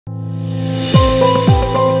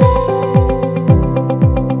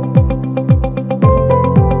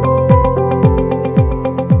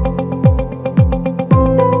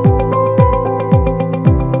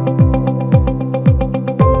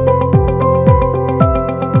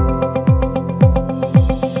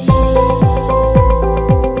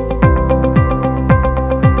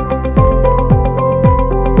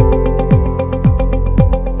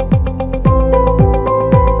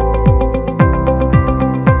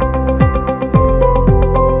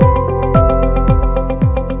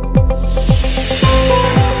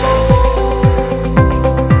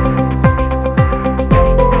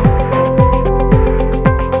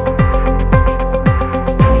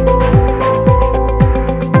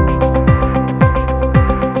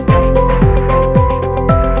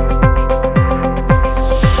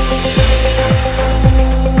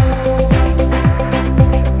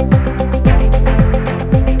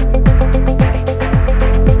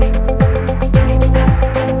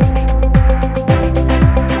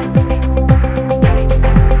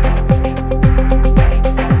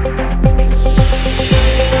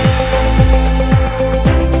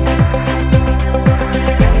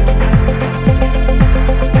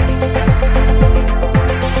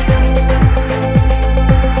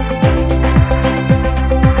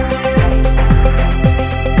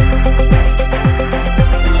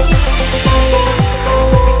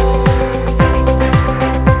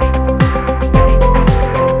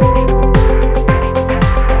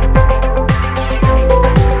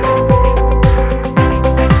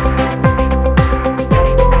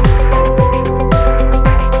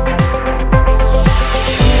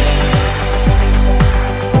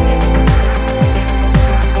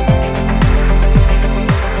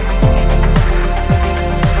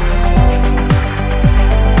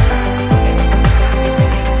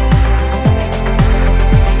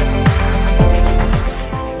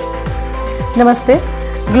Namaste.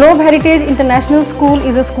 Globe Heritage International School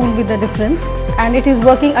is a school with a difference, and it is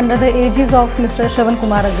working under the aegis of Mr. Shravan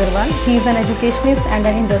Kumar Agarwal. He is an educationist and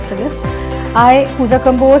an industrialist. I, Pooja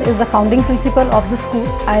Kamboj, is the founding principal of the school.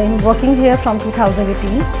 I am working here from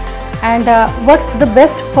 2018. And what's the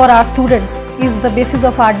best for our students is the basis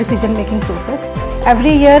of our decision making process.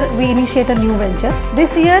 Every year we initiate a new venture.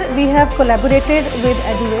 This year we have collaborated with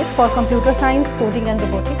Eduvate for computer science, coding and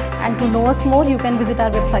robotics. And to know us more, you can visit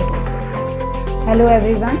our website also. Hello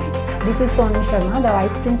everyone, this is Sonu Sharma, the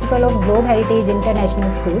Vice Principal of Globe Heritage International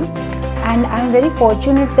School, and I am very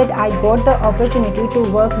fortunate that I got the opportunity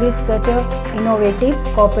to work with such a innovative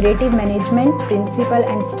cooperative management principal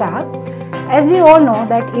and staff. As we all know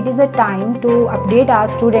that it is a time to update our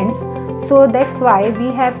students, so that's why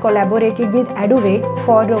we have collaborated with Eduvate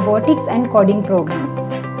for robotics and coding program.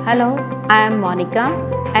 Hello, I am Monica,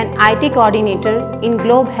 an IT coordinator in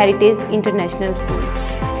Globe Heritage International School.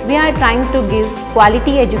 We are trying to give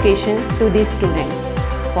quality education to these students.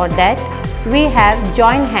 For that, we have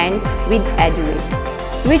joined hands with Eduvate,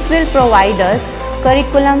 which will provide us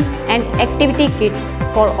curriculum and activity kits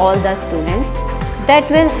for all the students that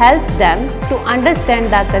will help them to understand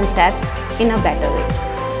the concepts in a better way.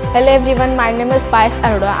 Hello everyone, my name is Payas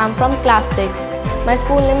Aroda. I am from class 6th. My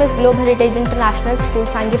school name is Globe Heritage International School,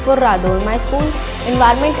 Sangipur, Rador. My school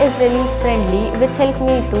environment is really friendly, which helped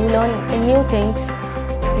me to learn new things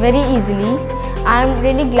very easily. I am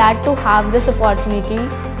really glad to have this opportunity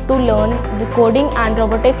to learn the coding and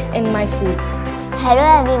robotics in my school. Hello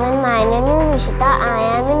everyone, my name is Rishita.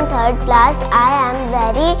 I am in 3rd class. I am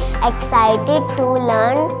very excited to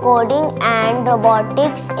learn coding and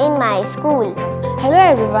robotics in my school. Hello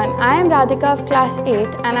everyone, I am Radhika of class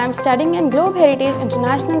 8th and I am studying in Globe Heritage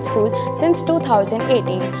International School since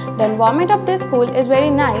 2018. The environment of this school is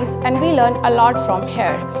very nice and we learn a lot from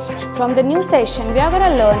here. From the new session, we are going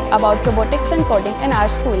to learn about robotics and coding in our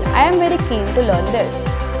school. I am very keen to learn this.